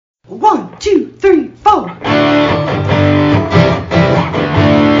1, 2, 3, 4.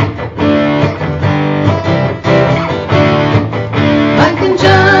 Mike and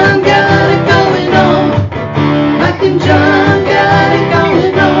John got it going on. Mike and John got it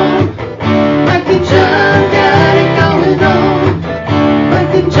going on. Mike and John got it going on.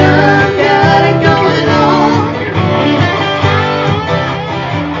 Mike and John got it going on.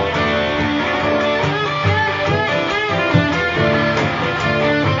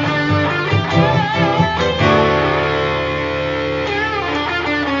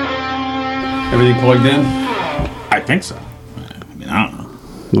 Everything plugged in? I think so. I mean, I don't know.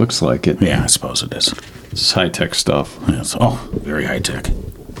 Looks like it. Yeah, I suppose it is. It's high-tech stuff. Yeah, it's all very high tech.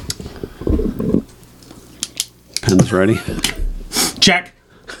 Pen's ready. Check.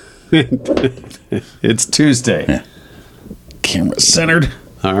 It's Tuesday. Yeah. Camera centered.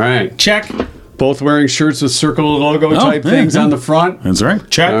 All right. Check. Both wearing shirts with circle logo type things on the front. That's right.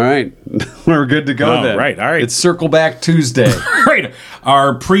 Check. All right. We're good to go then. Right. All right. It's Circle Back Tuesday. Right.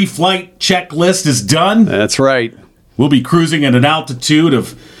 Our pre-flight checklist is done. That's right. We'll be cruising at an altitude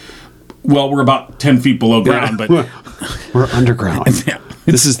of, well, we're about 10 feet below ground, but we're underground. Yeah.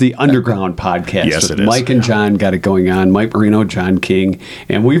 This is the Underground Podcast. Yes, with it is. Mike and John got it going on. Mike Marino, John King.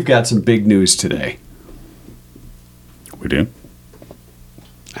 And we've got some big news today. We do?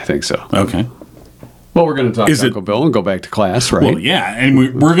 I think so. Okay. Well, we're going to talk Is to it- Uncle Bill and go back to class, right? Well, yeah, and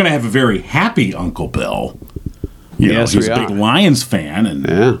we're going to have a very happy Uncle Bill. Yes, he's we a big are. Lions fan. And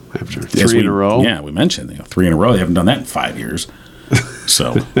Yeah, after as three in a row. Yeah, we mentioned 3 in a row. They haven't done that in 5 years.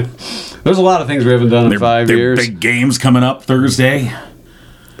 So There's a lot of things we haven't done in 5 their years. big games coming up Thursday.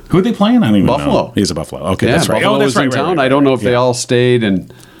 Who are they playing? I don't even know. Buffalo. He's a Buffalo. Okay, Yeah, that's right. Buffalo That's was in right, town. right. I don't know if they Yeah. all stayed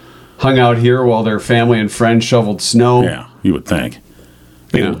and hung out here while their family and friends shoveled snow. Yeah, you would think.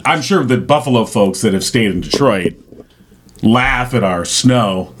 Yeah. I'm sure the Buffalo folks that have stayed in Detroit laugh at our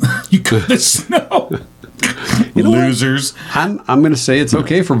snow. You got the snow. Losers. I'm going to say it's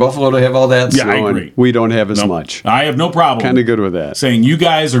okay for Buffalo to have all that Yeah, snow. I and agree. we don't have as No, much. I have no problem. Kind of good with that. Saying you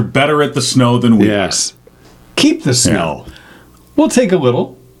guys are better at the snow than we Yes. Keep the snow. We'll take a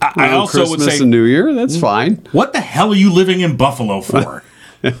little. I Around also would Christmas say- and New Year, that's fine. are. What the hell are you living in Buffalo for?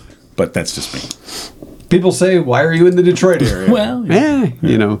 But that's just me. People say, why are you in the Detroit area? Well,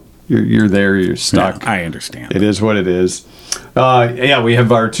 you know, you're there, you're stuck. I understand. It is what it is. Yeah, we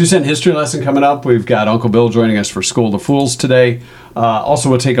have our 2-cent history lesson coming up. We've got Uncle Bill joining us for School of the Fools today. Also,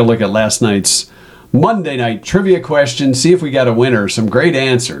 we'll take a look at last night's Monday night trivia question, see if we got a winner. Some great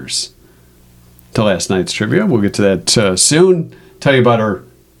answers to last night's trivia. We'll get to that soon. Tell you about our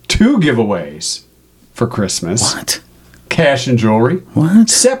 2 giveaways for Christmas. What? Cash and jewelry. What?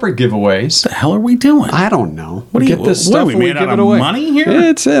 Separate giveaways. The hell are we doing? I don't know. What do you- Get this what are stuff we and made give out it of away. money here?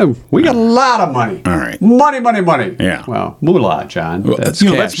 It's we got a lot of money. All right. Money. Yeah. Well, moolah, John. That's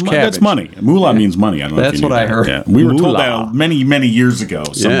You know, cash, that's cabbage. money. Moolah means money. I don't know That's if you what knew I that. heard. Yeah. We were told Moolah. that many years ago.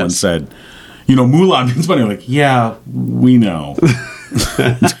 Someone Yes. said, moolah means money. I'm like, yeah, we know.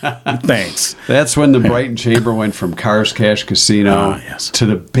 Thanks. That's when the Brighton Chamber went from Cars Cash Casino Yes. to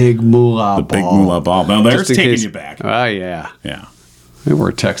the big moolah ball. Big moolah ball. Now there's Just in taking case- you back. Oh, yeah. Yeah. We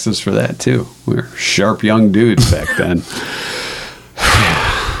were Texas for that, too. We were sharp young dudes back then.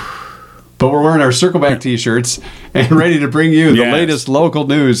 But we're wearing our Circle Back T-shirts and ready to bring you the Yes. latest local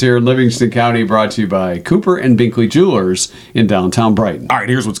news here in Livingston County, brought to you by Cooper and Binkley Jewelers in downtown Brighton. All right,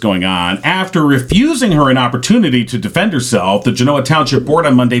 here's what's going on. After refusing her an opportunity to defend herself, the Genoa Township Board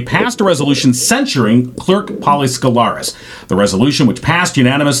on Monday passed a resolution censuring Clerk Polly Scalaris. The resolution, which passed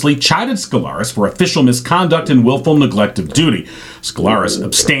unanimously, chided Scalaris for official misconduct and willful neglect of duty. Scalaris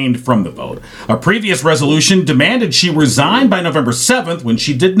abstained from the vote. A previous resolution demanded she resign by November 7th. When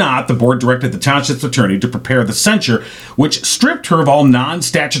she did not, the board directed the township's attorney to prepare the censure, which stripped her of all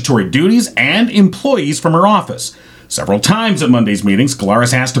non-statutory duties and employees from her office. Several times at Monday's meeting,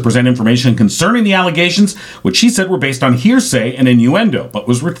 Scalaris asked to present information concerning the allegations, which she said were based on hearsay and innuendo, but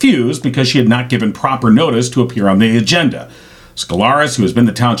was refused because she had not given proper notice to appear on the agenda. Scalaris, who has been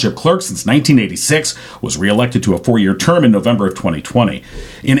the township clerk since 1986, was reelected to a 4-year term in November of 2020.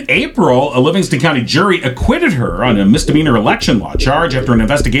 In April, a Livingston County jury acquitted her on a misdemeanor election law charge after an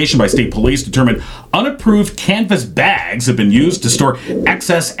investigation by state police determined unapproved canvas bags had been used to store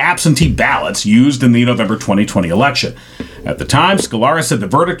excess absentee ballots used in the November 2020 election. At the time, Scalaris said the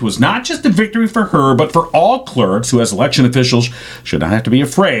verdict was not just a victory for her, but for all clerks who, as election officials, should not have to be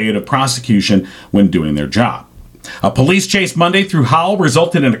afraid of prosecution when doing their job. A police chase Monday through Howell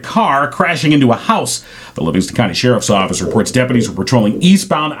resulted in a car crashing into a house. The Livingston County Sheriff's Office reports deputies were patrolling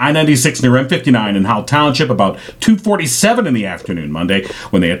eastbound I-96 near M59 in Howell Township about 2:47 in the afternoon Monday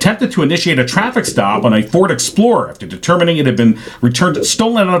when they attempted to initiate a traffic stop on a Ford Explorer after determining it had been returned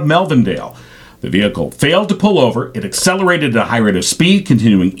stolen out of Melvindale. The vehicle failed to pull over. It accelerated at a high rate of speed,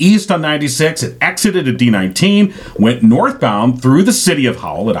 continuing east on 96. It exited at D19, went northbound through the city of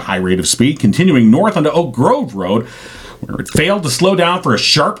Howell at a high rate of speed, continuing north onto Oak Grove Road, where it failed to slow down for a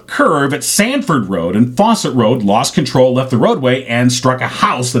sharp curve at Sanford Road and Fawcett Road, lost control, left the roadway, and struck a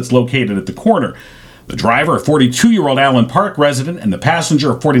house that's located at the corner. The driver, a 42-year-old Allen Park resident, and the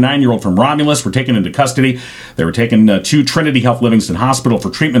passenger, a 49-year-old from Romulus, were taken into custody. They were taken to Trinity Health Livingston Hospital for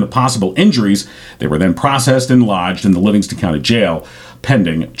treatment of possible injuries. They were then processed and lodged in the Livingston County Jail,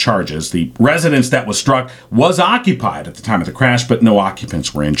 pending charges. The residence that was struck was occupied at the time of the crash, but no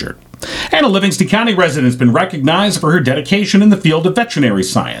occupants were injured. And a Livingston County resident has been recognized for her dedication in the field of veterinary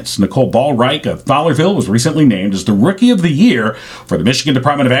science. Nicole Ballreich of Fowlerville was recently named as the Rookie of the Year for the Michigan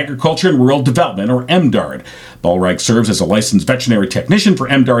Department of Agriculture and Rural Development, or MDARD. Ballreich serves as a licensed veterinary technician for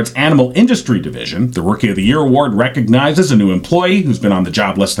MDARD's Animal Industry Division. The Rookie of the Year award recognizes a new employee who's been on the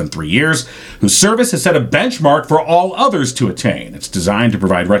job less than 3 years, whose service has set a benchmark for all others to attain. It's designed to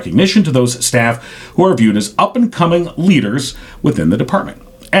provide recognition to those staff who are viewed as up-and-coming leaders within the department.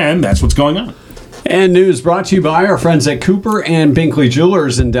 And that's what's going on. And news brought to you by our friends at Cooper and Binkley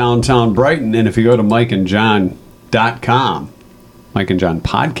Jewelers in downtown Brighton. And if you go to mikeandjohn.com,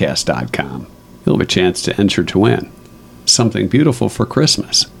 mikeandjohnpodcast.com, you'll have a chance to enter to win something beautiful for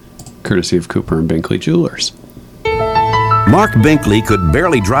Christmas, courtesy of Cooper and Binkley Jewelers. Mark Binkley could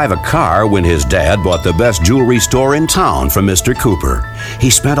barely drive a car when his dad bought the best jewelry store in town from Mr. Cooper. He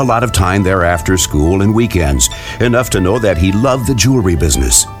spent a lot of time there after school and weekends, enough to know that he loved the jewelry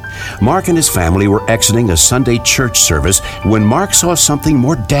business. Mark and his family were exiting a Sunday church service when Mark saw something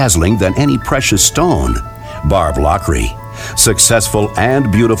more dazzling than any precious stone: Barb Lockery. Successful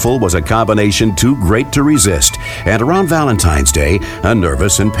and beautiful was a combination too great to resist, and around Valentine's Day, a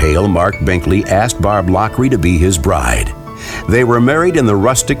nervous and pale Mark Binkley asked Barb Lockery to be his bride. They were married in the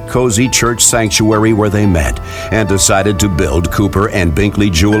rustic, cozy church sanctuary where they met and decided to build Cooper and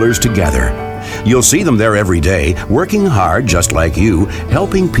Binkley Jewelers together. You'll see them there every day, working hard just like you,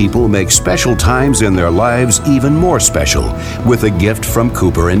 helping people make special times in their lives even more special with a gift from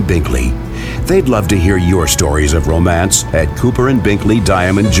Cooper and Binkley. They'd love to hear your stories of romance at Cooper and Binkley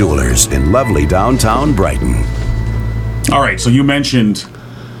Diamond Jewelers in lovely downtown Brighton. All right, so you mentioned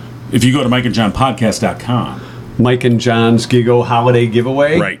if you go to mikeandjohnpodcast.com, Mike and John's Gigo Holiday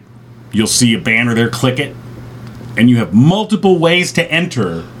Giveaway. right, you'll see a banner there, click it, and you have multiple ways to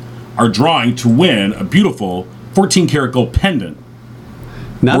enter our drawing to win a beautiful 14-karat gold pendant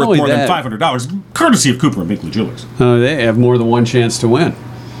Not worth only more that, than $500, courtesy of Cooper and Binkley Jewelers. they have more than one chance to win.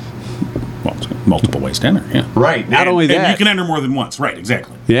 Well, multiple ways to enter, yeah. Right. Not And- only that. And you can enter more than once, right,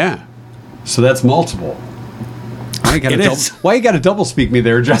 exactly. Yeah. So that's multiple. Why you got to double speak me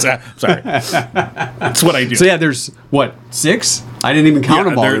there, John? Sorry. That's what I do. So yeah, there's what, 6? I didn't even count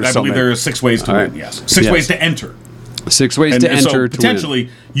them all. I There's so believe many. there are 6 ways to All win, right. yes. 6 Yes. ways to enter. 6 ways And to enter so to win. potentially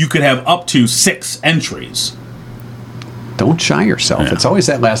you could have up to 6 entries. Don't shy yourself. Yeah. It's always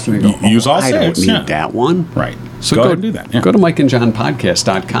that last one you go, Use all I don't 6, need yeah. that one. Right. So go ahead and do that. Yeah. Go to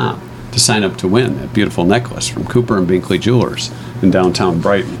mikeandjohnpodcast.com to sign up to win that beautiful necklace from Cooper and Binkley Jewelers in downtown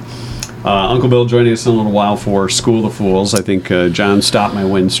Brighton. Uncle Bill joining us in a little while for School of Fools. I think John stopped my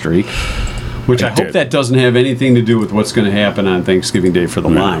win streak, which I hope did. that doesn't have anything to do with what's going to happen on Thanksgiving Day for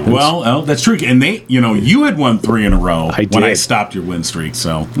the Lions. Well, that's true. And you had won 3 in a row when I did. stopped your win streak.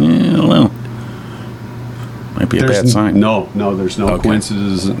 So, I don't know. Might be a bad sign. No, there's no Okay.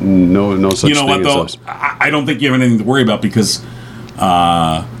 coincidences, no such thing. You know what, as though? those. I don't think you have anything to worry about because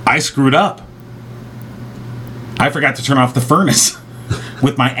I screwed up. I forgot to turn off the furnace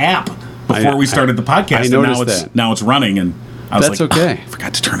with my app before we started the podcast. I and noticed that. Now it's running, and I was That's like, okay. I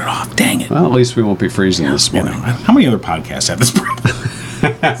forgot to turn it off. Dang it. Well, at least we won't be freezing this You know, morning. how many other podcasts have this problem?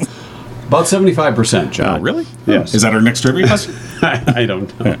 About 75%, John. Oh, really? Yes. Is that our next trivia question? I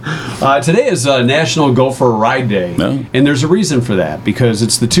don't know. Today is National Go for a Ride Day. No. And there's a reason for that, because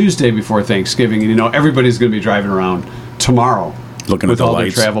it's the Tuesday before Thanksgiving, and everybody's going to be driving around tomorrow Looking with at the all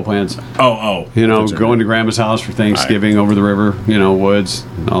lights. their travel plans. Oh. Going to grandma's house for Thanksgiving, over the river, woods,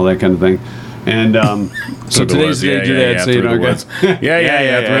 all that kind of thing. And so today's the day to do that. So, through the woods.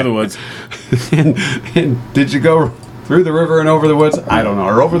 Through the woods. and did you go through the river and over the woods? I don't know.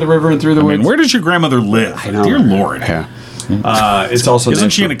 Or over the river and through the woods? And where does your grandmother live? I know. Dear Lord. Yeah. It's also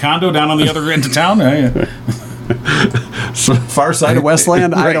Isn't she in a condo down on the other end of town? Yeah. far side of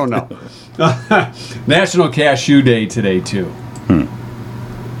Westland? I don't know. National Cashew Day today, too.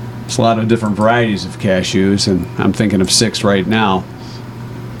 There's a lot of different varieties of cashews, and I'm thinking of 6 right now.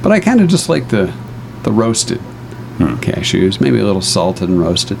 But I kind of just like the roasted cashews, maybe a little salted and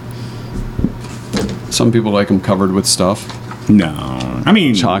roasted. Some people like them covered with stuff. No. I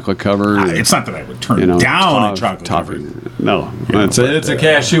mean... Chocolate covered. It's not that I would turn down a chocolate covered. No. It's a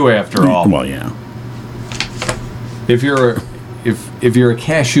cashew after all. Well, yeah. If you're a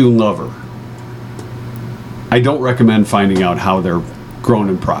cashew lover, I don't recommend finding out how they're grown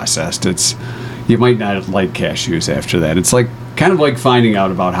and processed. You might not like cashews after that. It's kind of like finding out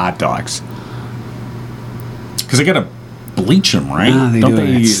about hot dogs. Because they gotta bleach them, right? No, they do.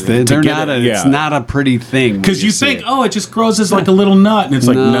 It's not a pretty thing. Because you think, it just grows as like a little nut, and it's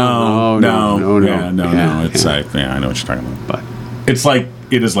like no. It's like I know what you're talking about, but it's like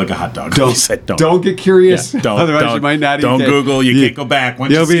it is like a hot dog. Don't get curious. Yeah, Otherwise, you might not. Don't Google. You can't go back.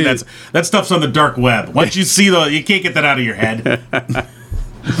 Once you see that stuff's on the dark web. Once you see you can't get that out of your head.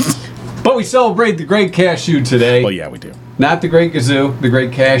 But we celebrate the great cashew today. Well, yeah, we do. Not the great gazoo, the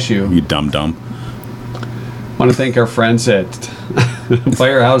great cashew. You dumb. I want to thank our friends at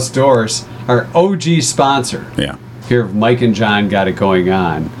Firehouse Doors, our OG sponsor. Yeah. Here, Mike and John got it going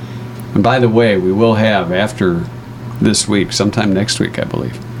on. And by the way, we will have, after this week, sometime next week, I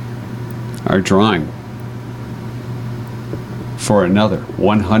believe, our drawing for another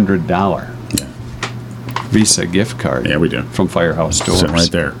 $100 Visa gift card. Yeah, we do. From Firehouse Doors. Sitting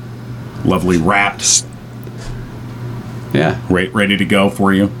right there. Lovely wrapped. Yeah. Ready to go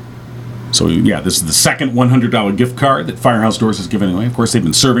for you. So, this is the second $100 gift card that Firehouse Doors has given away. Of course, they've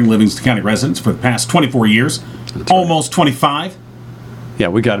been serving Livingston County residents for the past 24 years. Almost 25. Yeah,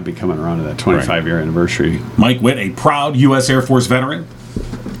 we got to be coming around to that 25-year anniversary. Mike Witt, a proud U.S. Air Force veteran.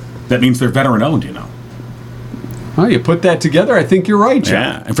 That means they're veteran-owned, Oh, you put that together? I think you're right, John.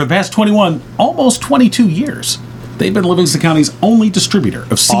 Yeah, and for the past 21, almost 22 years, they've been Livingston County's only distributor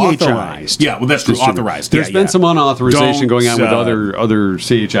of CHI. Authorized. Yeah, well, that's true. Authorized. There's been some unauthorization going on with other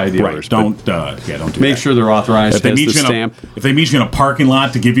CHI dealers. Right. Don't do that. Make sure they're authorized. If they meet you in a parking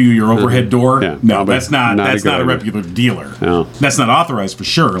lot to give you your overhead door, no, that's not a reputable dealer. No. That's not authorized for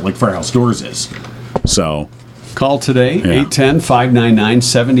sure, like Firehouse Doors is. So, call today,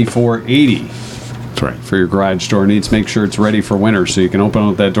 810-599-7480. That's right. For your garage door needs. Make sure it's ready for winter so you can open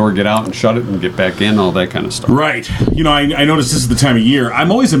up that door, get out and shut it, and get back in, all that kind of stuff. Right. I noticed this is the time of year. I'm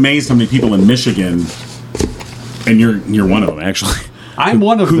always amazed how many people in Michigan, and you're one of them, actually. I'm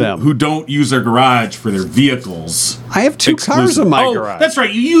one of them. Who don't use their garage for their vehicles. I have 2 cars in my garage. That's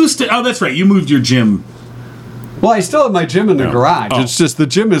right. You used to. Oh, that's right. You moved your gym. Well, I still have my gym in the garage. It's just the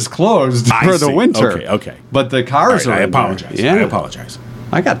gym is closed for the winter. Okay. But the cars are. I apologize. Yeah. I apologize.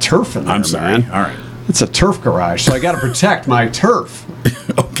 I got turf in there, I'm sorry. man. All right. It's a turf garage, so I got to protect my turf.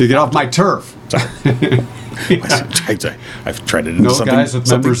 To get off my turf. I've tried it into no something. No guys with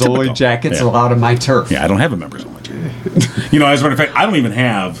members only jackets allowed in my turf. Yeah, I don't have a members only jacket. As a matter of fact, I don't even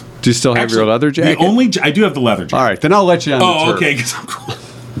have. Do you still have your leather jacket? I do have the leather jacket. All right, then I'll let you on the turf. Okay, because I'm cool.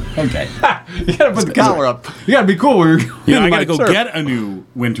 Okay. You got to put the collar up. You got to be cool when you're I got to go get a new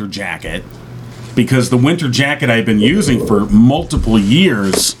winter jacket because the winter jacket I've been using for multiple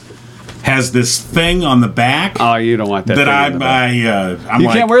years has this thing on the back. Oh, you don't want that. I'm you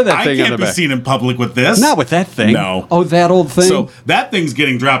can't wear that thing on the back. I can't be seen in public with this. Not with that thing. No. Oh, that old thing. So that thing's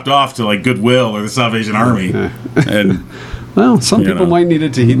getting dropped off to like Goodwill or the Salvation Army, and well, some people might need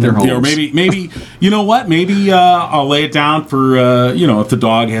it to heat their homes. Or maybe you know what? Maybe I'll lay it down for if the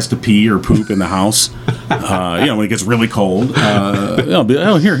dog has to pee or poop in the house. When it gets really cold.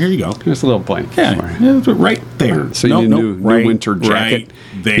 Here you go. Here's a little blanket. Yeah, right there. So you need a new winter jacket. Right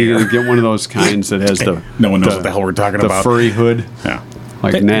there. You're gonna get one of those kinds that has the. No one knows what the hell we're talking about. The furry hood. Yeah.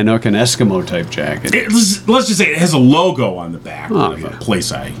 Like Nanook and Eskimo type jacket. Let's just say it has a logo on the back of a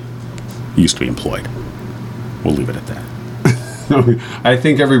place I used to be employed. We'll leave it at that. I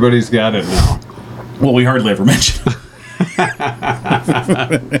think everybody's got it now. Well, we hardly ever mention it.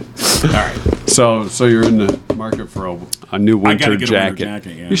 All right. So you're in the market for a new winter jacket.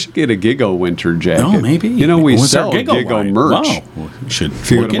 You should get a Gigo winter jacket. Oh, maybe. We sell Gigo merch. Wow. We should.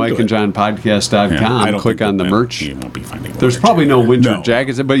 If you go to MikeandJohnPodcast.com, click on the merch. You won't be finding. There's probably no winter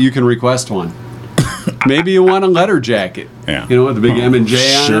jackets, but you can request one. Maybe you want a letter jacket. Yeah. With the big M and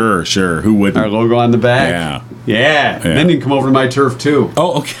J on it. Sure. Who wouldn't? Our logo on the back. Yeah. Then you can come over to my turf too.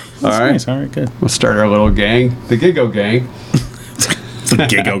 Oh, okay. That's nice. All right, good. We'll start our little gang, the Gigo gang. It's a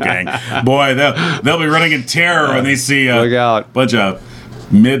Gigo gang. Boy, they'll be running in terror when they see a bunch of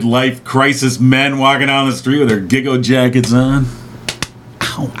midlife crisis men walking down the street with their Gigo jackets on.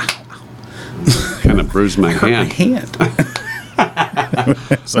 Ow. Kind of bruised my hand.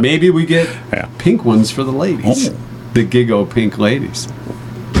 Maybe we get pink ones for the ladies. Oh. The Gigo pink ladies.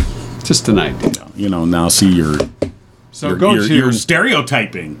 Just an idea. Now see your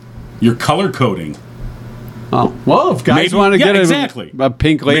stereotyping, your color coding. Oh, well, if guys want to get a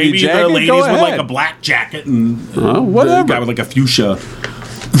pink lady jacket, maybe the ladies go with ahead. like a black jacket and whatever. the guy with like a fuchsia.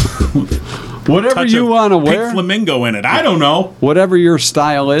 Whatever you want to wear. Pink flamingo in it. I don't know. Whatever your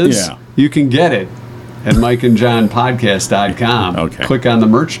style is, you can get it at MikeandJohnPodcast.com. Okay. Click on the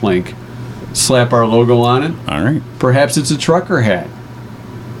merch link. Slap our logo on it. All right. Perhaps it's a trucker hat.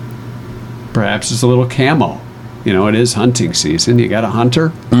 Perhaps it's a little camo. It is hunting season. You got a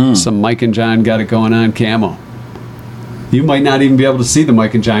hunter? Some Mike and John got it going on camo. You might not even be able to see the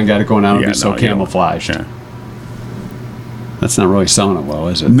Mike and John got it going on. It'll be so camouflaged. Yeah. That's not really selling it well,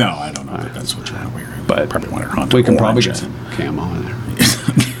 is it? No, I don't know if that's what you want to wear. But probably want to hunt. We can probably get some camo in there.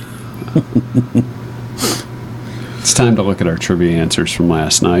 It's time to look at our trivia answers from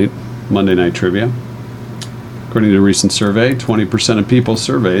last night. Monday Night Trivia. According to a recent survey, 20% of people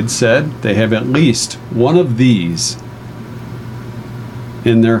surveyed said they have at least one of these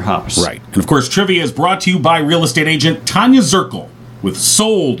in their house. Right. And of course, trivia is brought to you by real estate agent Tanya Zirkle, with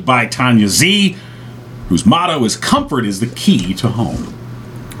Sold by Tanya Z, whose motto is comfort is the key to home.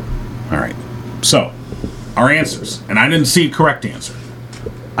 All right. So, our answers. And I didn't see a correct answer.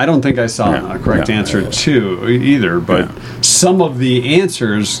 I don't think I saw a correct answer too either, but some of the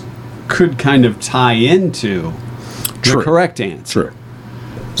answers could kind of tie into the correct answer. True.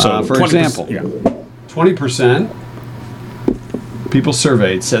 So, for example, 20% people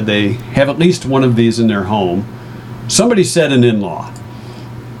surveyed said they have at least one of these in their home. Somebody said an in-law.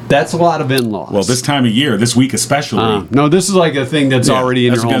 That's a lot of in-laws. Well, this time of year, this week especially. No, this is like a thing that's already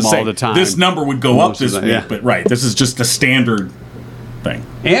in your home all the time. This number would go up this week, but this is just a standard thing.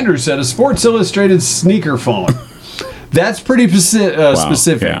 Andrew said a Sports Illustrated sneaker phone. That's pretty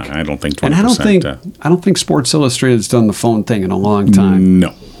specific. Yeah, I don't think 20%. And I don't think Sports Illustrated's done the phone thing in a long time.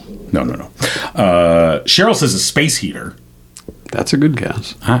 No. Cheryl says a space heater. That's a good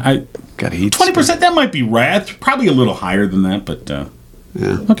guess. I got heat. 20%. That might be right. Probably a little higher than that, but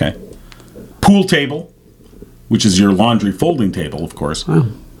yeah. Okay. Pool table, which is your laundry folding table, of course.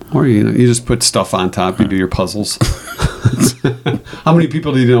 Well, or you just put stuff on top. You do your puzzles. How many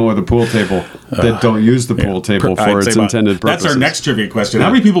people do you know with a pool table that don't use the pool table for its intended purposes? That's our next trivia question.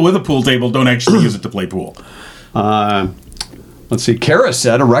 How many people with a pool table don't actually use it to play pool? Let's see. Kara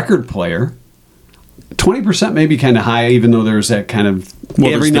said a record player. 20% may be kind of high, even though there's that kind of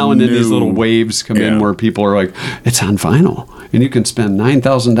every now and then these little waves come in where people are like, it's on vinyl, and you can spend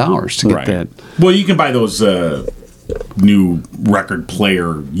 $9,000 to get that. Well, you can buy those new record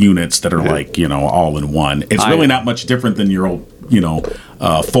player units that are like all in one. It's really not much different than your old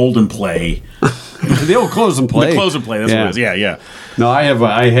fold and play. The old close and play. The close and play. That's what it is. Yeah. No, I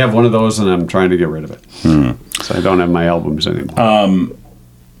have one of those, and I'm trying to get rid of it. So I don't have my albums anymore.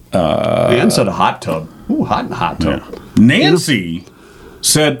 Ann said a hot tub. Ooh, hot tub. Yeah. Nancy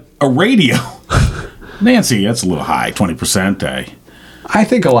said a radio. Nancy, that's a little high, 20%. I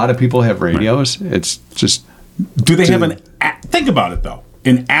think a lot of people have radios. It's just... Do they have think about it, though.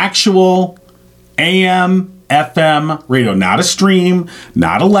 An actual AM, FM radio. Not a stream,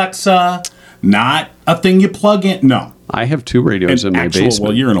 not Alexa, not a thing you plug in. No. I have two radios in my basement.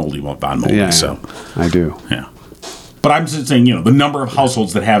 Well, you're an oldie Von Moldy, so... I do. Yeah. But I'm just saying, the number of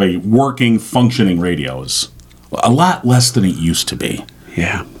households that have a working, functioning radio is a lot less than it used to be.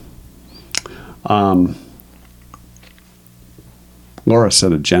 Yeah. Laura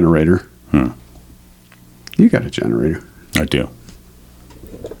said a generator. You got a generator. I do.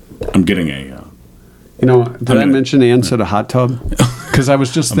 I'm getting a... did I mention Ann said a hot tub? Because I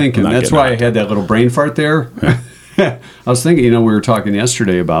was just thinking. That's why I had that little brain fart there. I was thinking, we were talking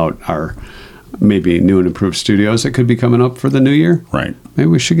yesterday about our... maybe new and improved studios that could be coming up for the new year. Right. Maybe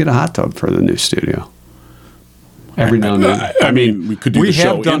we should get a hot tub for the new studio. Every now and then. I mean, we could do the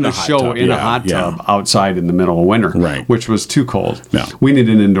show in the hot tub. In a hot tub outside in the middle of winter, right? Which was too cold. No. We need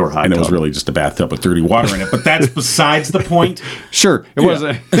an indoor hot tub. And it was really just a bathtub with dirty water in it. But that's besides the point. Sure. It was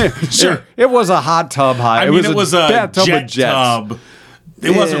it was a hot tub high. I mean, it was a bathtub jet with jets. tub.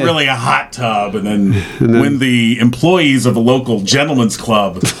 It wasn't really a hot tub. And then when the employees of a local gentleman's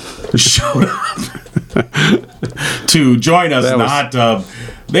club showed up to join us in the hot tub,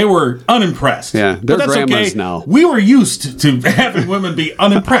 they were unimpressed. Yeah, they're but that's grandmas okay. now. We were used to having women be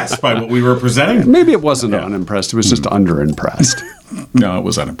unimpressed by what we were presenting. Maybe it wasn't unimpressed. It was just underimpressed. No, it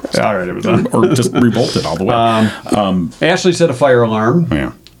was unimpressed. All right, it was or just revolted all the way. Ashley said a fire alarm.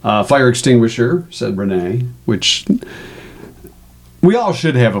 Yeah. Fire extinguisher, said Renee, which we all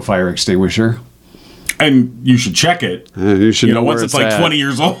should have a fire extinguisher. And you should check it. You should know once where it's like at. 20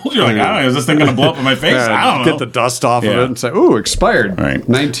 years old, you're like, I don't know, is this thing going to blow up in my face? I don't know. Get the dust off of it and say, ooh, expired. Right.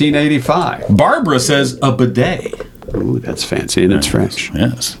 1985. Barbara says a bidet. Ooh, that's fancy and it's French.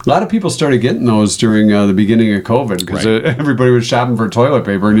 Yes. A lot of people started getting those during the beginning of COVID because everybody was shopping for toilet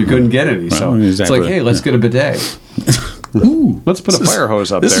paper and you couldn't get any. So it's like, hey, let's get a bidet. Ooh, let's put a fire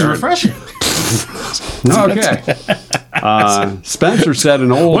hose up there. This is refreshing. Okay. Spencer said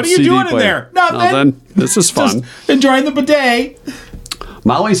an old What are you CD doing in player. there? Nothing. This is fun. Just enjoying the bidet.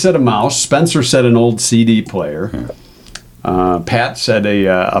 Molly said a mouse. Spencer said an old CD player. Pat said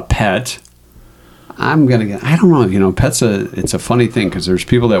a pet. I'm gonna get. I don't know. You know, pets. It's a funny thing because there's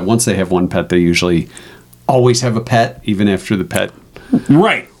people that once they have one pet, they usually always have a pet, even after the pet.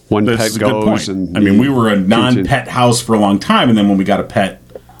 Right. One That's pet a good goes, point. and I mean, we were a non-pet house for a long time, and then when we got a pet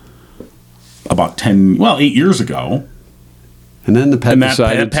about 8 years ago, and then the pet and that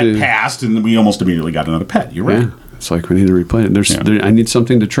decided pet to passed, and we almost immediately got another pet. You're right. Yeah, it's like we need to replace it. I need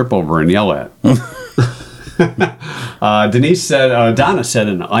something to trip over and yell at. Donna said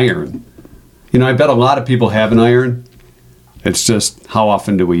an iron. You know, I bet a lot of people have an iron. It's just how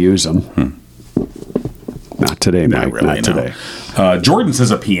often do we use them? Not today, Mike. Really, not today. Jordan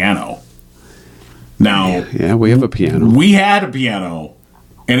says a piano. Now, Yeah, we have a piano. we had a piano,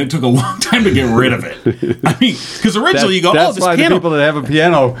 and it took a long time to get rid of it. I mean, because originally you go, That's this why piano. the people that have a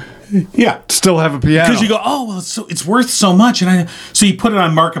piano Yeah. still have a piano. Because you go, well, it's worth so much, and so you put it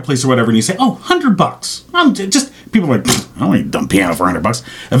on Marketplace or whatever, and you say, $100. People are like, I don't need a dumb piano for $100.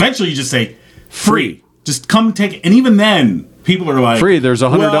 Eventually, you just say, free. Just come take it, and even then, people are like, free. There's a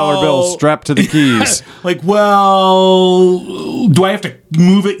 $100 bill strapped to the keys. Like, well, do I have to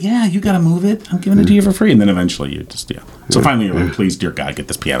move it? Yeah, you got to move it. I'm giving it to you for free, and then eventually you just So finally, you're like, please, dear God, get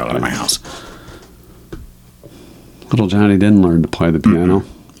this piano out of my house. Little Johnny didn't learn to play the piano.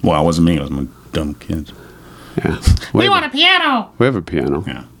 Well, it wasn't me. It was my dumb kids. Yeah, We want a piano. we have a piano.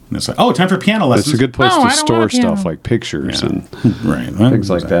 Yeah. And it's like, time for piano lessons. It's a good place No, I to don't store want a piano. stuff like pictures and right. things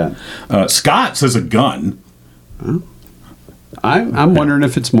like that. Scott says a gun. I'm wondering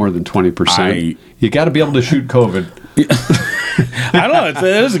if it's more than 20%. You got to be able to shoot COVID. I don't know.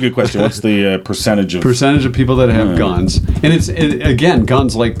 That is a good question. What's the percentage of... Percentage of people that have guns, and again,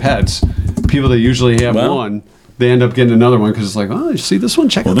 guns like pets. People that usually have one, they end up getting another one because it's like, oh, you see this one?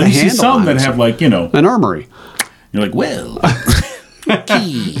 Check out the then you see handle. some on that it. have an armory. You're like, well...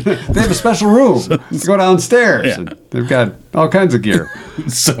 They have a special room. You go downstairs. Yeah. And they've got all kinds of gear.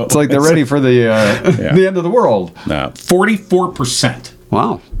 So It's like they're ready for the end of the world. 44%. Wow.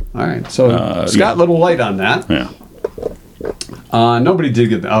 All right. So Scott, little light on that. Yeah. Nobody did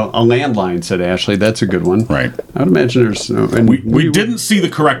get a landline, said Ashley. That's a good one. Right. I would imagine there's... And We didn't see the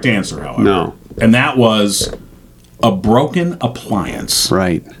correct answer, however. No. And that was a broken appliance.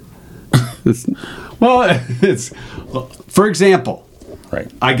 Right. It's for example, Right.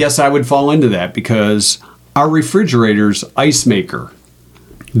 I guess I would fall into that because our refrigerator's ice maker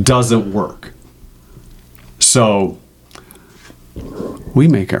doesn't work. So we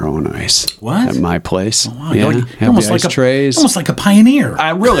make our own ice. What? At my place. Wow, Yeah, you're have the ice trays. Almost like a pioneer.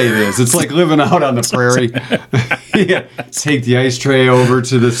 Really, it is. It's like living out on the prairie. Yeah. Take the ice tray over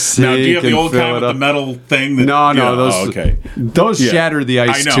to the sink. Now, do you have the and old fill kind it with the up. metal thing? That, No, those. Oh, okay. Those shatter the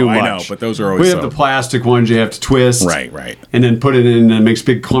ice too much. I know, but those are always We have the plastic ones you have to twist. Right. And then put it in and it makes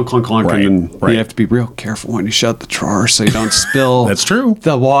big clunk, clunk, clunk. Right, And then right. you have to be real careful when you shut the drawer so you don't spill. That's true.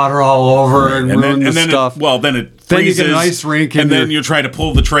 The water all over and ruin the then stuff. Then it freezes. Then you get an ice rink. And then you try to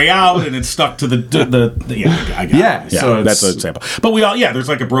pull the tray out and it's stuck to the I got Yeah, it. so that's it's- an example. But there's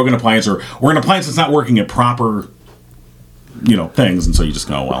like a broken appliance or an appliance that's not working at proper things, and so you just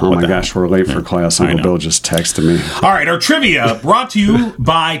go, well, Oh what my the gosh, hell? we're late for class. I Uncle know. Bill just texted me. All right, our trivia brought to you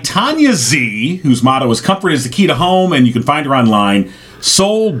by Tanya Z, whose motto is "Comfort is the key to home," and you can find her online,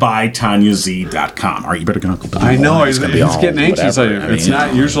 soldbytanyaz.com. All right, you better go, Uncle Bill. I know, he's It's gonna be getting anxious. whatever. I mean, It's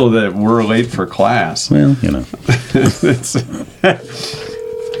not usual that we're late for class. Well,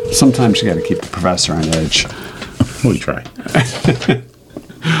 Sometimes you got to keep the professor on edge. we try.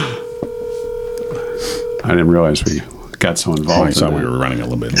 I didn't realize we got so involved. I thought in we that. were running a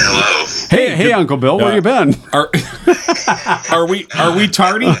little bit. Hello. Hey, Uncle Bill, where you been? Are we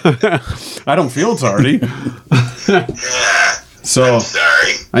tardy? I don't feel tardy. Yeah. So,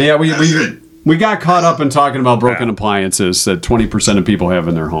 Sorry. we got caught up in talking about broken appliances that 20% of people have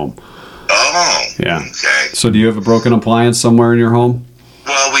in their home. Oh. Yeah. Okay. So, do you have a broken appliance somewhere in your home?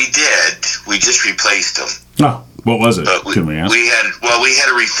 Well, we did. We just replaced them. No. What was it? But Can we ask? we had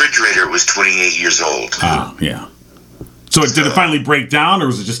a refrigerator. It was 28 years old. Oh, yeah. So did it finally break down, or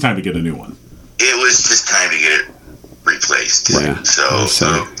was it just time to get a new one? It was just time to get it replaced. Yeah. So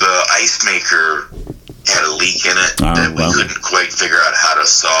the ice maker had a leak in it that we couldn't quite figure out how to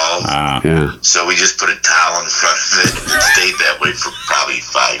solve. Yeah. So we just put a towel in front of it and stayed that way for probably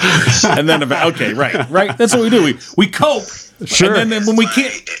 5 years. And then, okay, right. That's what we do. We cope. Sure. And then when we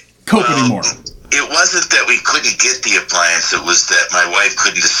can't cope anymore. It wasn't that we couldn't get the appliance. It was that my wife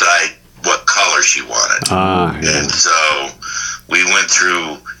couldn't decide what color she wanted. Yeah. And so we went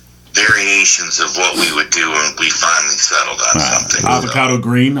through variations of what we would do, and we finally settled on something. Avocado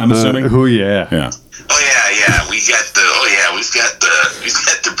green, I'm assuming. Yeah. Yeah. We've got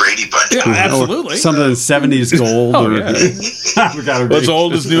the Brady Bunch. Yeah, absolutely. Something 70s gold. Avocado What's green.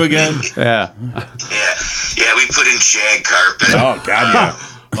 old is new again. Yeah. Yeah, we put in shag carpet. Oh, God, yeah.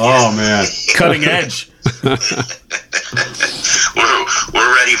 Oh, man. Cutting edge. We're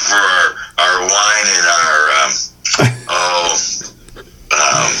ready for our wine and our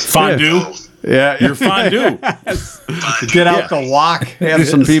fondue. Yeah. Your fondue. Get out the wok. Have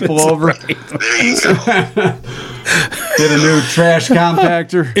some people over. There you go. Get a new trash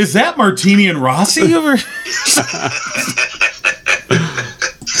compactor. Is that Martini and Rossi over?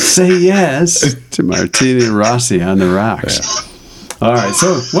 Say yes to Martini Rossi on the rocks. All right.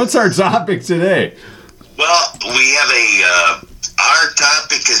 So what's our topic today? Well, we have our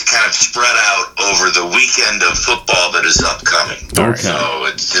topic is kind of spread out over the weekend of football that is upcoming. Okay. So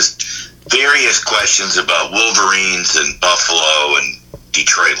it's just various questions about Wolverines and Buffalo and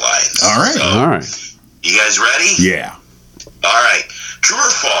Detroit Lions. All right. So, All right. you guys ready? Yeah. All right. True or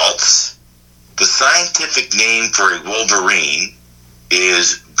false, the scientific name for a Wolverine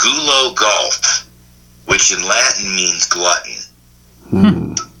is gulo golf, which in Latin means glutton.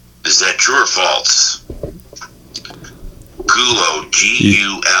 Is that true or false? Gulo,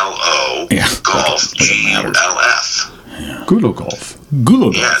 G-U-L-O, golf, G-U-L-F. Gulo golf.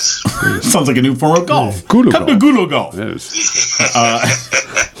 Gulo golf. Yes. Sounds like a new form of golf. Gulo Come golf. to Gulo golf. Yes.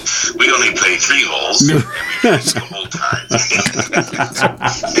 We only play 3 holes, and we drink the whole time.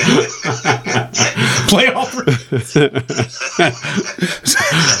 Play all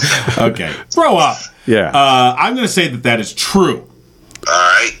 3. Okay. Grow up. Yeah. I'm going to say that is true. All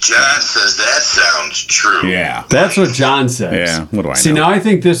right, John says that sounds true. Yeah. That's what John says. Yeah, what do I See, know? now I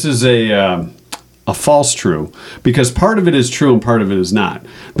think this is a false true, because part of it is true and part of it is not.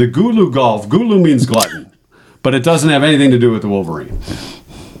 The Gulu golf, Gulu means glutton, but it doesn't have anything to do with the Wolverine.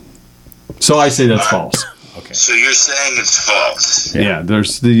 So I say that's false. Okay. So you're saying it's false. Yeah,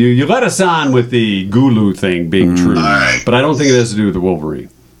 there's you let us on with the Gulu thing being true, right. but I don't think it has to do with the Wolverine.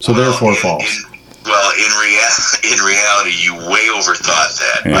 So therefore false. In reality, you way overthought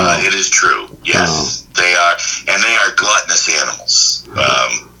that. It is true. Yes, they are, and they are gluttonous animals.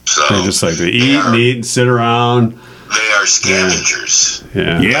 So They just like to eat and eat and sit around. They are scavengers.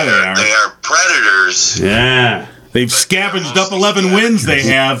 Yeah. Yeah, they are. They are predators. Yeah. They've scavenged up 11 wins they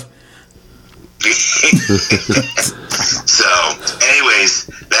have. So, anyways,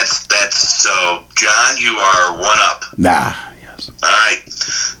 that's so. John, you are one up. Nah. Yes. All right.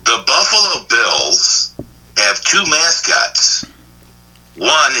 The Buffalo Bills have 2 mascots.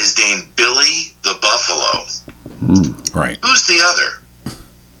 One is named Billy the Buffalo. Right. Who's the other?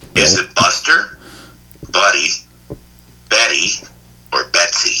 Is it Buster, Buddy, Betty, or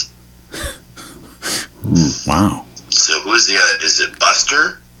Betsy? Wow. So who's the other? Is it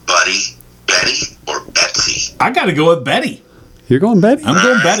Buster, Buddy, Betty, or Betsy? I got to go with Betty. You're going Betty? I'm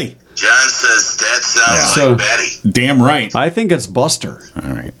going Betty. John says that sounds So- like Betty. Damn right. I think it's Buster.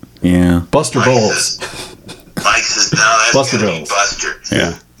 All right. Yeah. Buster Mike Bowles. Mike says, no, that's Buster going to be Bills. Buster.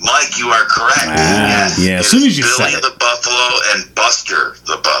 Yeah. Mike, you are correct. Yes. yeah, as It soon is as you Billy said it. the Buffalo and Buster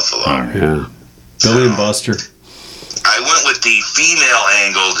the Buffalo. Yeah. Billy and Buster. I went with the female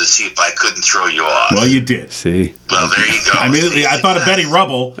angle to see if I couldn't throw you off. Well, you did. See? Well, there you go. Immediately, I thought of Betty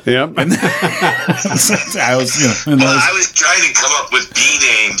Rubble. Yep. I was, and Well, I was trying to come up with B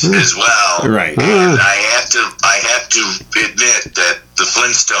names as well. Right. And I have to admit that the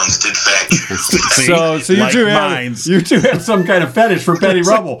Flintstones did factor. So you like two mines. have some kind of fetish for Betty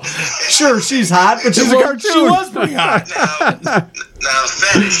Rubble. Sure, she's hot, but she's a cartoon. She was pretty hot. Now,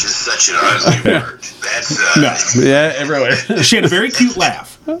 fetish is such an ugly word. That's No. Yeah, everywhere. She had a very cute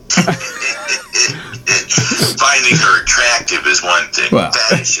laugh. finding her attractive is one thing. Well.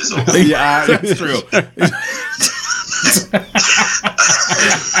 Fetish is a whole. Yeah, That's true.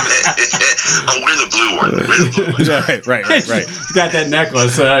 Oh, we're the blue one. We're the blue one. right. got that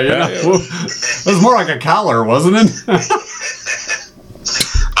necklace. You know, it was more like a collar, wasn't it? All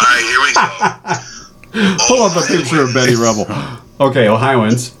right, here we go. Pull up a picture of Betty Rubble. Okay,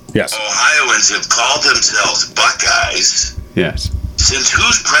 Ohioans. Yes. Ohioans have called themselves Buckeyes Yes. since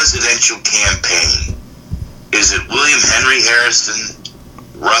whose presidential campaign? Is it William Henry Harrison,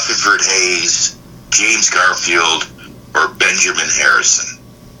 Rutherford Hayes, James Garfield, or Benjamin Harrison.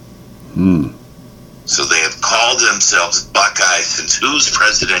 So they have called themselves Buckeyes since whose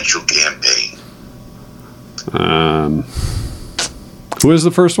presidential campaign? Who is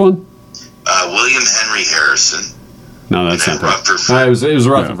the first one? William Henry Harrison. No, that's And not then that. It was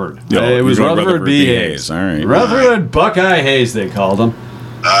Rutherford. Yeah. It was You wrote Rutherford B. Hayes. All right. Rutherford Buckeye Hayes, they called him.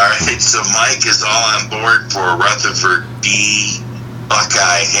 All right, so Mike is all on board for Rutherford B.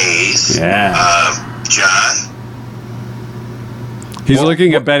 Buckeye Hayes. Yeah. John? He's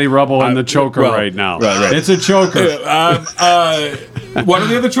looking at Betty Rubble in the choker right now. Right. It's a choker. What are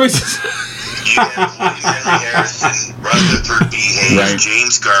the other choices? You have William Henry Harrison, Rutherford B. Hayes, Right.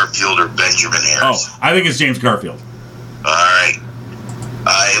 James Garfield, or Benjamin Harrison. Oh, I think it's James Garfield. All right.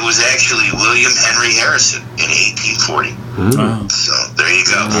 It was actually William Henry Harrison in 1840. Oh. So there you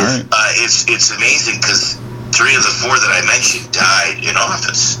go. All right. It's amazing because 3 of the 4 that I mentioned died in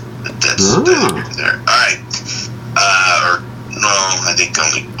office. That's there. All right. Or no, I think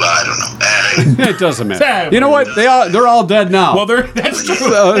only. Well, I don't know. All right. It doesn't matter. You know what? They're all dead now. Well, that's true.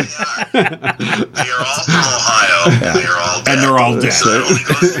 They are all from Ohio. They are all dead. And they're all dead. So it only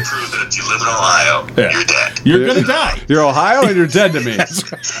goes to prove that if you live in Ohio, you're dead. You're going to die. You're Ohio and you're dead to me.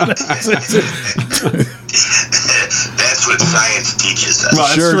 That's what science teaches us. Well,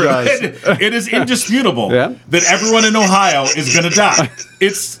 that's Sure true. does. It is indisputable Yeah. that everyone in Ohio is going to die.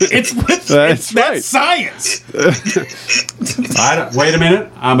 That's right. Science. Wait a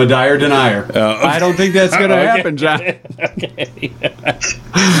minute. I'm a dire denier. I don't think that's going to happen, John.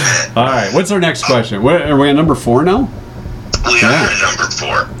 All right. What's our next question? Are we on number 4 now? We are at number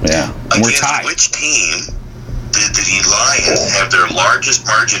 4. Yeah. We're Against tied. which team did the Lions have their largest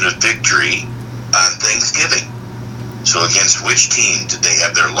margin of victory on Thanksgiving? So against which team did they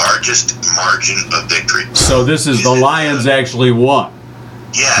have their largest margin of victory? So this is the Lions actually won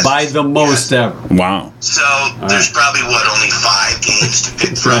Yes. by the most ever. Wow. So there's probably, only 5 games to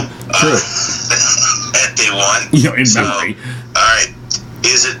pick from? True. That they won? In memory. All right.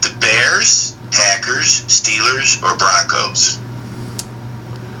 Is it the Bears, Packers, Steelers, or Broncos?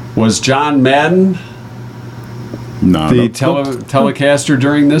 Was John Madden No. the telecaster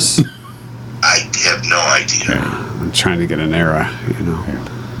during this? I have no idea. I'm trying to get an era,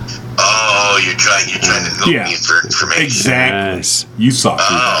 Oh, you're trying to milk me for information. Exactly. Yes. You saw it.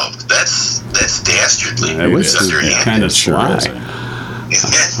 Oh, that's dastardly. It was underhanded. kind of sly.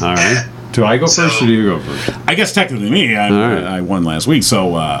 All right. Do I go first or do you go first? I guess technically me. I won last week,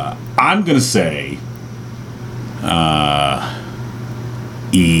 so I'm gonna say,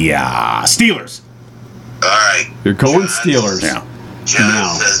 Steelers. All right. You're going Steelers. Yeah. John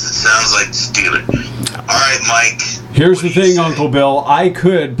Now. says it sounds like Steelers. All right, Mike. Here's what the do you thing, say? Uncle Bill. I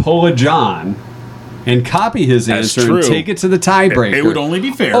could pull a John and copy his That's answer and true. take it to the tiebreaker. It would only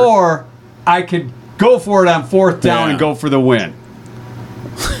be fair. Or I could go for it on 4th down Yeah. and go for the win.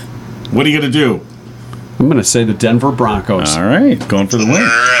 What are you gonna do? I'm going to say the Denver Broncos. All right, going for the All win.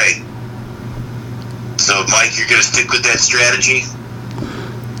 right. So, Mike, you're going to stick with that strategy?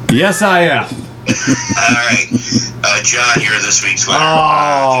 Yes, I am. All right. John, you're this week's winner.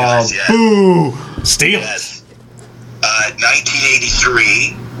 Oh, Yes. boo. Steelers. Yes.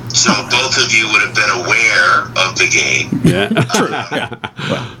 1983. So both of you would have been aware of the game. Yeah.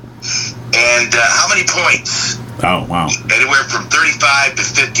 And how many points? Oh wow. Anywhere from 35 to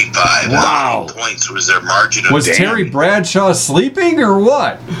 55. Wow. How many points was their margin of Was Terry Bradshaw sleeping or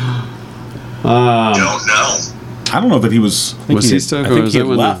what? Don't know. I don't know that he was. Was he still? I think was he it had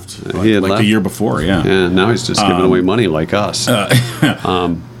when left. He had like left the year before. Yeah. Yeah. Now he's just giving away money like us.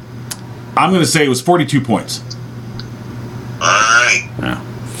 I'm going to say it was 42 points. All right. Yeah.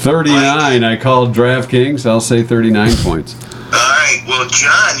 39. I called DraftKings. I'll say 39 points. All right. Well,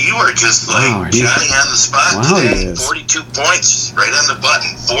 John, you are just like Wow, he- Johnny on the spot Wow, he today. is. 42 points, right on the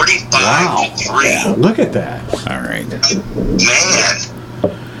button. 45 Wow. to 3. Look at that. All right. Man. All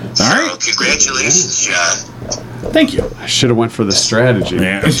right. So, congratulations, John. Thank you. I should have went for the strategy.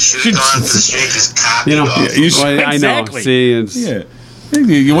 Yeah. Should have gone for the straight, just copied You know, off. you should- well, I know. exactly. See, it's, Yeah.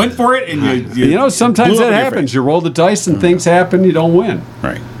 You went for it, and you know, sometimes blew up that in your happens. face. You roll the dice and things happen. You don't win.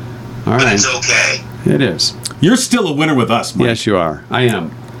 Right. All But right. it's okay. It is. You're still a winner with us, Mike. Yes, you are. I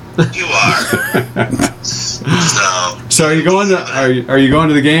am. You are. So are you going to? Are you going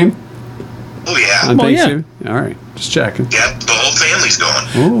to the game Oh, yeah. on Well, yeah. Thanksgiving? All right, just checking. Yep, the whole family's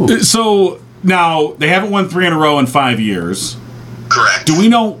going. Ooh. So now they haven't won 3 in a row in 5 years. Correct. Do we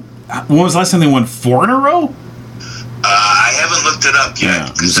know when was the last time they won 4 in a row? I haven't looked it up Yeah, yet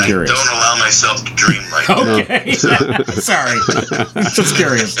I'm because just I curious. don't allow myself to dream like that. Okay. Sorry. Just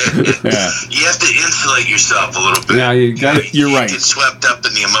curious. Yeah. You have to isolate yourself a little bit. Yeah, You're right. You get swept up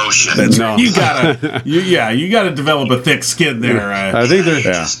in the emotion. That's No. You gotta develop a thick skin there. I think you, they're.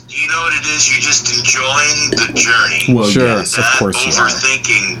 you know what it is? You're just enjoying the journey. Well, Sure. yes, of Not course you are.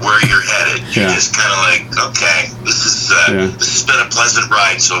 overthinking where you're headed. You're Yeah. just kind of like, okay, this Yeah. has been a pleasant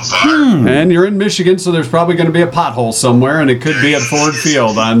ride so far. And you're in Michigan, so there's probably going to be a pothole somewhere, and it could be at Ford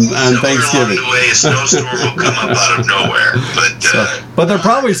Field on Thanksgiving. Along the way, a snowstorm will come up out of nowhere. But they'll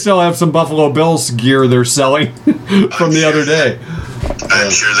probably still have some Buffalo Bills gear they're selling from the other day. I'm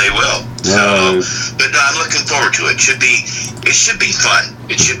sure they will. But no, I'm looking forward to it. It should be fun.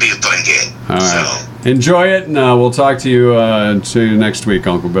 It should be a fun game. All right. So, Enjoy it, and we'll talk to you next week,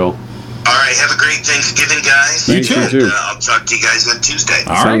 Uncle Bill. all right, have a great Thanksgiving, guys. Thank you, And, too. I'll talk to you guys on Tuesday.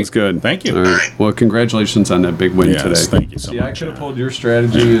 All Sounds right. good. Thank you. All right. right. Well, congratulations on that big win Yes, today. thank you so See, I much, could have John. pulled your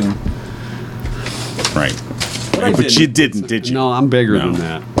strategy, and Right. I But you didn't, did you? no, I'm bigger No. than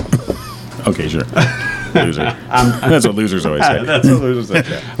that. Okay, sure. Loser. That's what losers always say. That's what losers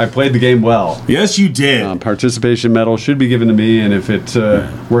say. I played the game well. Yes, you did. Participation medal should be given to me, and if it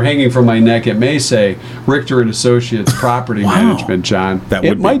were hanging from my neck, it may say Richter and Associates Property Wow. Management, John. That it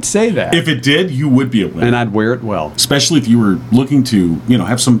would be- might say that, If it did, you would be a winner. and I'd wear it well. Especially if you were looking to,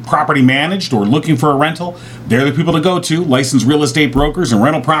 have some property managed or looking for a rental. They're the people to go to. Licensed real estate brokers and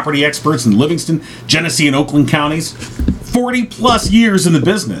rental property experts in Livingston, Genesee, and Oakland counties. 40 plus years in the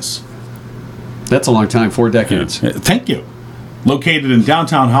business. That's a long time, 4 decades, Thank you. Located in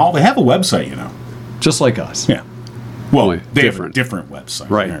downtown Howell. They have a website, just like us. Yeah. Well, Only they different. have a different website.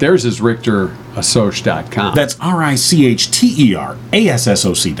 Right. Theirs is RichterAssoc.com. That's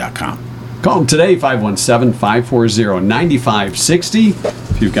RICHTERASSOC.com. Call them today,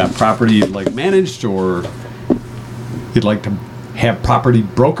 517-540-9560. If you've got property you'd like managed or you'd like to have property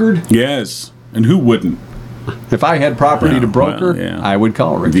brokered. Yes. And who wouldn't? If I had property to broker, well, yeah. I would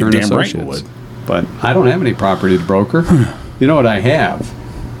call Richter and Damn right Associates. you would. But I don't have any property to broker. You know what I have?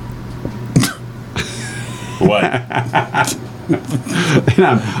 What?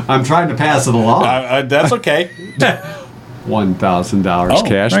 And I'm trying to pass it along. That's okay. $1,000 Oh,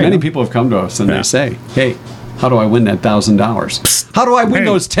 cash. right Many on. people have come to us and Yeah. they say, hey, how do I win that $1,000? How do I win Hey.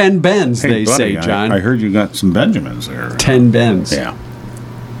 those 10 bends, they buddy, say, John? I heard you got some Benjamins there. 10 bends. Yeah.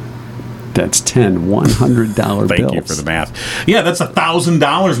 That's 10 $100 bills. Thank you for the math. Yeah, that's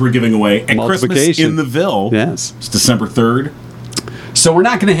 $1,000 we're giving away at Christmas Multiplication. in the Ville. Yes. It's December 3rd. So we're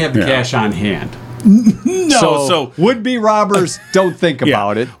not going to have the Yeah. cash on hand. No, so would-be robbers, don't think yeah.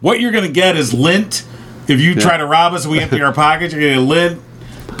 about it. What you're going to get is lint. If you try to rob us and we empty our pockets, you're going to get lint,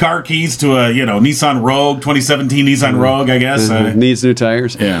 car keys to a Nissan Rogue, 2017 Nissan Rogue, I guess. Needs new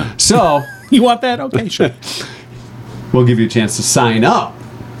tires. Yeah. So You want that? Okay, sure. we'll give you a chance to sign up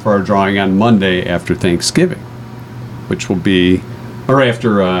for our drawing on Monday after Thanksgiving, which will be, or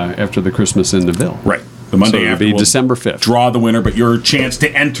after the Christmas in the Ville. Right. The Monday So it'll after be we'll December 5th. Draw the winner, but your chance to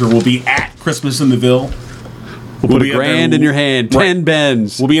enter will be at Christmas in the Ville. We'll put be a at grand their- in your hand, Right. 10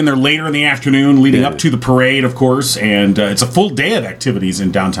 bends. We'll be in there later in the afternoon, leading Yeah. up to the parade, of course, and it's a full day of activities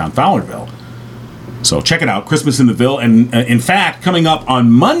in downtown Fowlerville. So check it out, Christmas in the Ville. And in fact, coming up on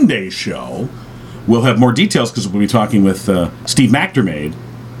Monday's show, we'll have more details because we'll be talking with Steve McDermott,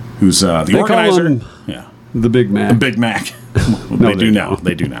 who's the They call organizer. him Yeah, The Big Mac. Big Mac. No, they do they now. don't.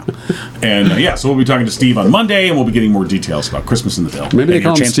 They do now. And so we'll be talking to Steve on Monday, and we'll be getting more details about Christmas in the Ville. Maybe they And your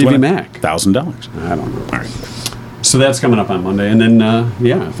call him chance to Stevie win Mac. $1,000. I don't know. All right. So that's coming up on Monday. And then,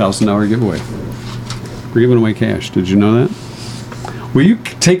 $1,000 giveaway. We're giving away cash. Did you know that? Will you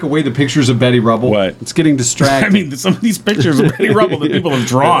take away the pictures of Betty Rubble? What? It's getting distracting. I mean, some of these pictures of Betty Rubble that people have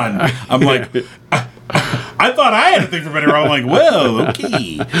drawn, I'm like, I thought I had a thing for Betty Rubble. I'm like, well,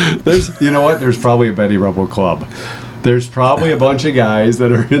 okay. You know what? There's probably a Betty Rubble club. There's probably a bunch of guys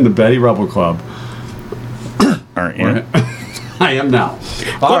that are in the Betty Rubble club. All right, yeah. I am now.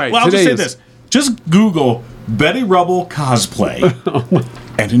 All right. Well, I'll just today say is- this. Just Google Betty Rubble cosplay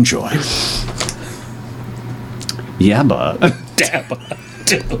and enjoy. Yeah, but Dabba.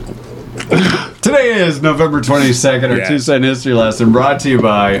 today is November 22nd, our Yeah. 2-cent history lesson brought to you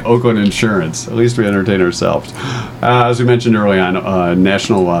by Oakland Insurance. At least we entertain ourselves. As we mentioned early on,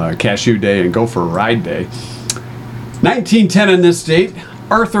 National Cashew Day and Go for a Ride Day. 1910 in this date,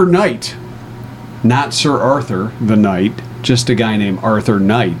 Arthur Knight. Not Sir Arthur the Knight, just a guy named Arthur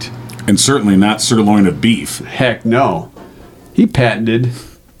Knight. And certainly not sirloin of beef. Heck no. He patented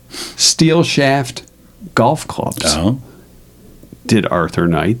steel shaft golf clubs. Oh, Did Arthur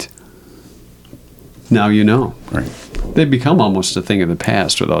Knight. Now you know. right. They've become almost a thing of the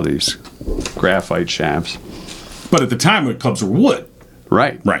past with all these graphite shafts. But at the time, the clubs were wood.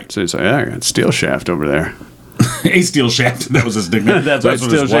 Right. Right. So it's like, yeah, I got steel shaft over there. A Steel Shaft. That was his nickname. That's right, what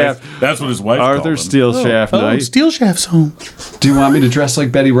Steel his Shaft. That's what his wife Arthur called him. Steel Shaft Knight. Steel Shaft's home. Do you want me to dress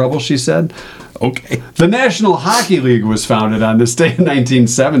like Betty Rubble, she said? Okay. The National Hockey League was founded on this day in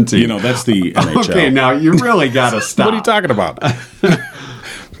 1917. You know, that's the NHL. Okay, now you really got to stop. What are you talking about?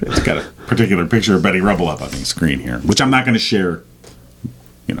 It's got a particular picture of Betty Rubble up on the screen here, which I'm not going to share.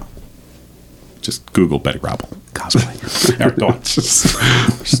 You know, just Google Betty Rubble cosplay. All right, go on.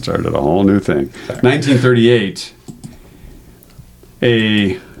 Started a whole new thing. 1938,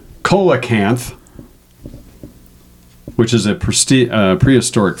 a coelacanth, which is a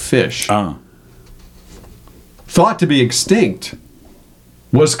prehistoric fish, thought to be extinct,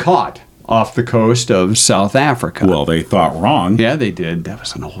 was caught off the coast of South Africa. Well, they thought wrong. Yeah, they did. That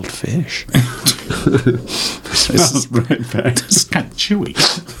was an old fish. This is right back. This is kind of chewy.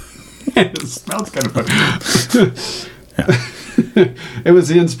 It smells kind of funny. It was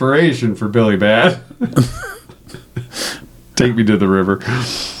the inspiration for Billy Bad. Take me to the river.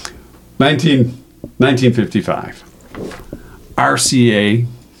 1955. RCA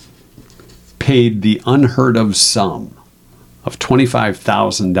paid the unheard of sum of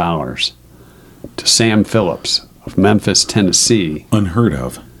 $25,000 to Sam Phillips of Memphis, Tennessee, Unheard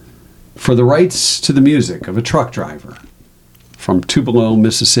of. for the rights to the music of a truck driver from Tupelo,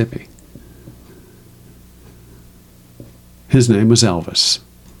 Mississippi. His name was Elvis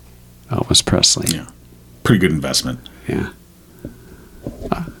Presley. Yeah. Pretty good investment. Yeah.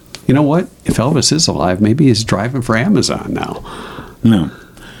 You know what? If Elvis is alive, maybe he's driving for Amazon now. No.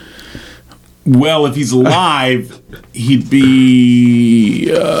 Well, if he's alive, he'd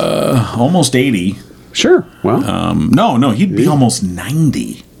be almost 80. Sure. Well, No, he'd be almost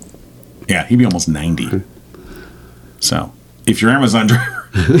 90. Yeah, he'd be almost 90. So, if your Amazon driver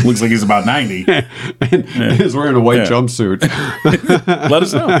looks like he's about 90, and he's wearing a white jumpsuit. let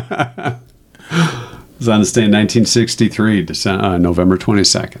us know. It was on this day in 1963, November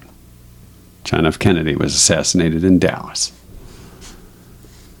 22nd. John F. Kennedy was assassinated in Dallas.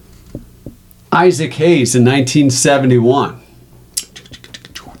 Isaac Hayes in 1971.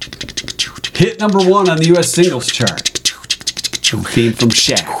 Hit number 1 on the U.S. singles chart. Theme from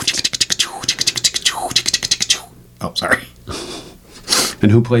Shaft. Oh, sorry.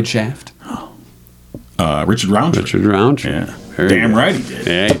 And who played Shaft? Richard Roundtree. Richard Roundtree. Yeah. Very Damn good. right he did.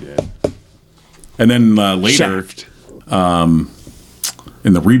 Yeah, he did. And then later, Shaft.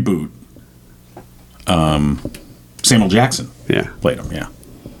 in the reboot, Samuel Jackson played him, yeah.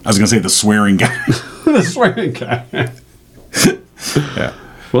 I was going to say the swearing guy. The swearing guy. Yeah.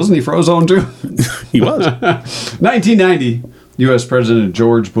 Wasn't he Frozone too? He was. 1990, U.S. President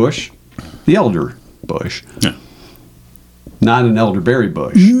George Bush, the elder Bush, Yeah. not an elderberry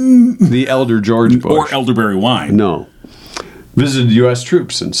Bush, the elder George Bush. Or elderberry wine. No. Visited U.S.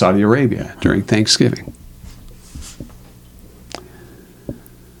 troops in Saudi Arabia during Thanksgiving.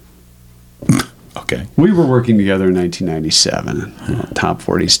 Okay. We were working together in 1997, top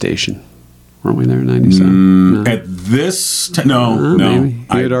 40 station. Weren't we there in 97? At this time, no. Maybe.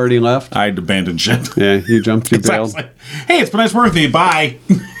 You had already left? I'd abandoned ship. Yeah, you jumped, you So I bailed. was like, hey, it's been nice working with you. Bye.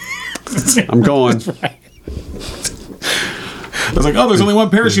 I'm going. I was like, oh, there's only one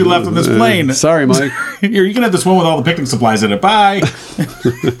parachute left on this plane. Sorry, Mike. Here, you can have this one with all the picnic supplies in it. Bye.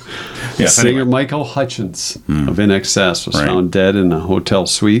 Yes, Singer anyway. Michael Hutchins of INXS was Right. found dead in a hotel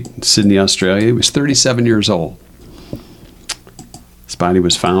suite in Sydney, Australia. He was 37 years old. His body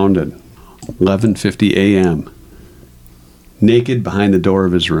was found at 11:50 a.m. naked behind the door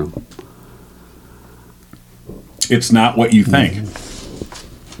of his room. It's not what you think.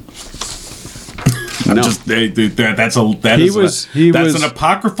 No. That's He was an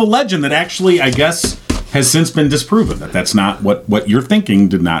apocryphal legend that actually, I guess, has since been disproven. That's not what you're thinking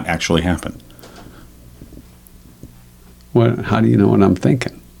did not actually happen. What? How do you know what I'm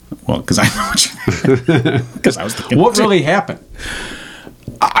thinking? Well, because I know what you because I was thinking. What really happened?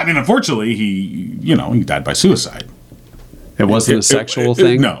 I mean, unfortunately, he died by suicide. It wasn't a sexual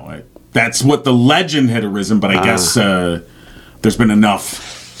thing? No, that's what the legend had arisen. But I guess there's been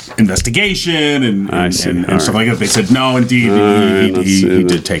enough investigation and stuff like that. They said no, indeed, he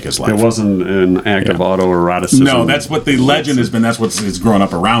did take his life. It wasn't an act of autoeroticism. No, that's what the legend has been. That's what's grown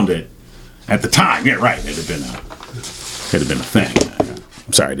up around it at the time. Yeah, right. It had been a thing.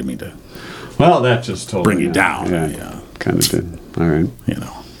 I'm sorry, I didn't mean to. Well, that just told bring me. you down. Yeah, kind of did. All right.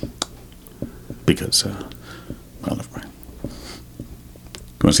 Because well, never mind. You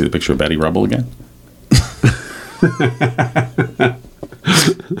want to see the picture of Betty Rubble again?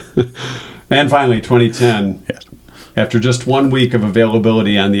 And finally, 2010. Yes. After just 1 week of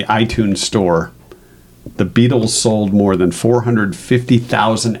availability on the iTunes Store, The Beatles sold more than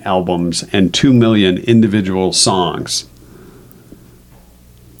 450,000 albums and 2 million individual songs.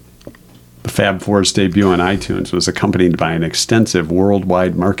 The Fab Four's debut on iTunes was accompanied by an extensive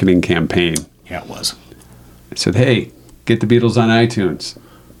worldwide marketing campaign. Yeah, it was. I said, hey, get the Beatles on iTunes.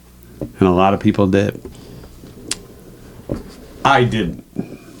 And a lot of people did. I didn't.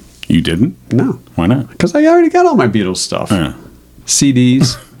 You didn't? No. Why not? Because I already got all my Beatles stuff. Yeah.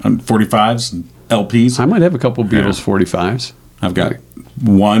 CDs. On 45s and LPs. I might have a couple Beatles 45s. I've got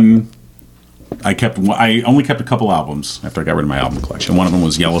one. I only kept a couple albums after I got rid of my album collection. One of them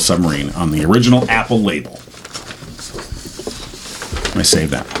was Yellow Submarine on the original Apple label. I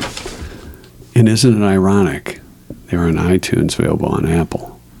saved that one. And isn't it ironic? They're on iTunes, available on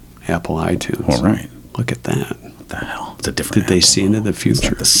Apple iTunes. All right. Look at that. What the hell? It's a different Did they Apple, see into the It's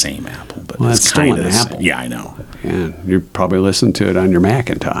future? not the same Apple, but Well, it's it's still kind an of Apple. Yeah, I know. And you probably listen to it on your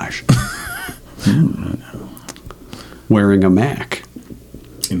Macintosh. Wearing a Mac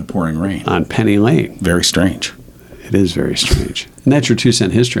In the pouring rain. on Penny Lane. Very strange. It is very strange. And that's your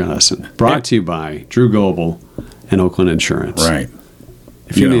 2-cent history lesson. Brought to you by Drew Goebel and Oakland Insurance. Right.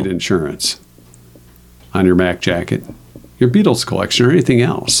 If you You know. need insurance on your Mac jacket, your Beatles collection, or anything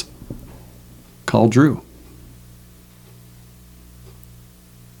else, call Drew.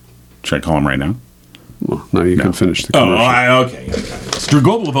 Should I call him right now? Well, now you can finish the Oh, commercial. okay. It's Drew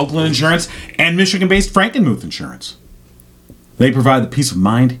Goebel of Oakland Insurance and Michigan-based Frankenmuth Insurance. They provide the peace of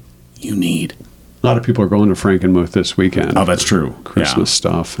mind you need. A lot of people are going to Frankenmuth this weekend. Oh, that's true. Christmas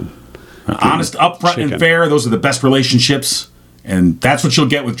stuff. And Honest, upfront, chicken. and fair. Those are the best relationships. And that's what you'll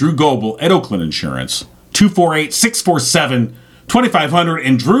get with Drew Goebel at Oakland Insurance. 248-647-2500.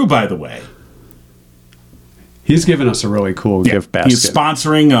 And Drew, by the way, he's given us a really cool gift basket. he's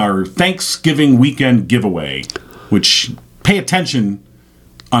sponsoring our Thanksgiving weekend giveaway, which pay attention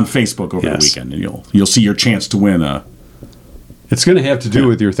on Facebook over the Yes. weekend, and you'll see your chance to win a It's going to have to do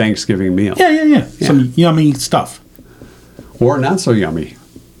with your Thanksgiving meal. yeah some yummy stuff. Or not so yummy.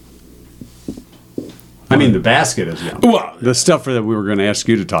 I mean, the basket is yummy. Well, The stuff that we were going to ask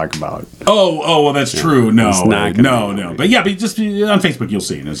you to talk about. well, that's true. No, It's not gonna be no. yummy. But yeah, but just on Facebook you'll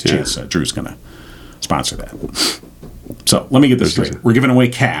see, and there's a chance Drew's going to sponsor that. So let me get this straight. We're giving away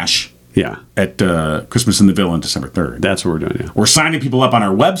cash Yeah, at Christmas in the Ville on December 3rd. that's what we're doing, yeah. We're signing people up on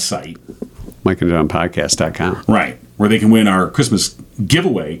our website, MikeandJohnPodcast.com. right, where they can win our Christmas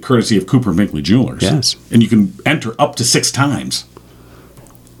giveaway, courtesy of Cooper and Binkley Jewelers. Yes. And you can enter up to 6 times.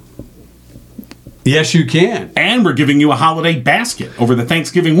 Yes, you can. And we're giving you a holiday basket over the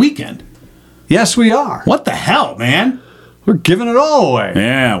Thanksgiving weekend. Yes, we are. What the hell, man? We're giving it all away.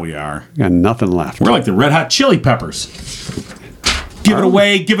 Yeah, we are. Got nothing left. We're like the Red Hot Chili Peppers. Give it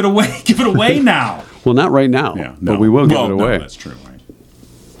away, give it away, give it away now. Well, not right now, Yeah, no. but we will give Well, it no, away. that's true, right?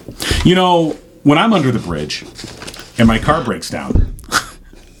 You know, when I'm under the bridge and my car breaks down,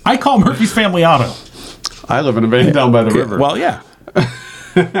 I call Murphy's Family Auto. I live in a van down by the river. Well, yeah.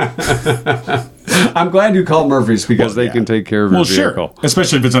 I'm glad you called Murphy's because they yeah. can take care of your vehicle. Sure.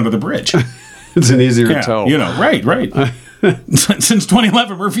 Especially if it's under the bridge. It's an easier Yeah, tow. you know, right. Since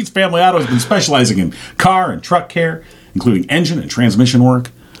 2011, Murphy's Family Auto has been specializing in car and truck care, including engine and transmission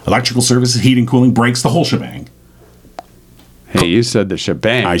work, electrical services, heating, cooling, brakes, the whole shebang. Hey, you said the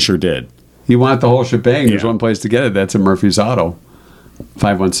shebang. I sure did. You want the whole shebang. There's Yeah. one place to get it. That's at Murphy's Auto.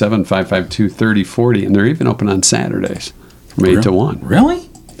 517-552-3040. And they're even open on Saturdays from 8 to 1. Really?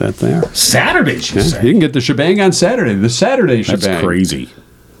 That there. Saturdays, you Yeah, say? you can get the shebang on Saturday. The Saturday That's shebang. crazy.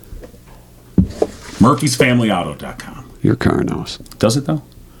 Murphy'sFamilyAuto.com. Your car knows. Does it, though?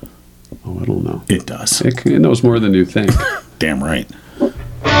 Oh, it'll know. It does. It knows more than you think. Damn right.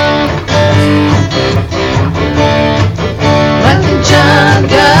 Mike and John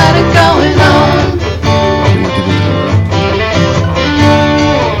got it going on.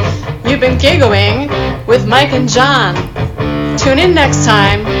 You've been giggling with Mike and John. Tune in next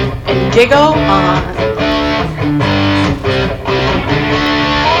time and giggle on.